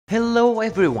Hello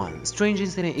everyone, Strange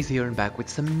Incident is here and back with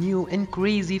some new and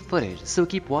crazy footage, so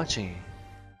keep watching.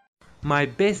 My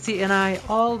bestie and I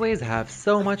always have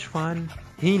so much fun.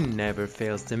 He never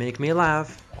fails to make me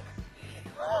laugh.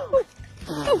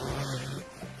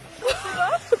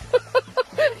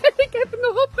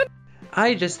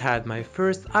 I just had my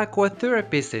first aqua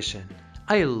therapy session.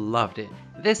 I loved it.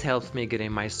 This helps me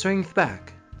getting my strength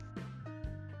back.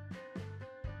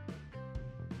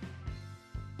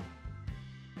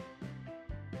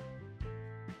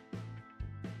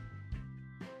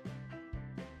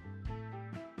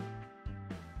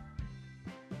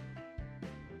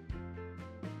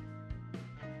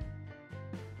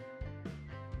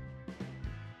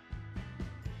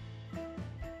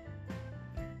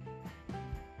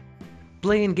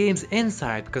 Playing games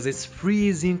inside because it's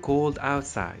freezing cold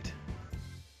outside.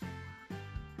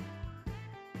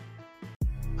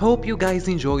 Hope you guys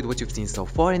enjoyed what you've seen so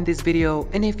far in this video,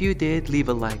 and if you did, leave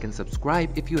a like and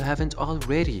subscribe if you haven't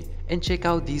already, and check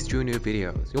out these junior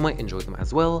videos, you might enjoy them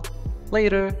as well.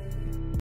 Later!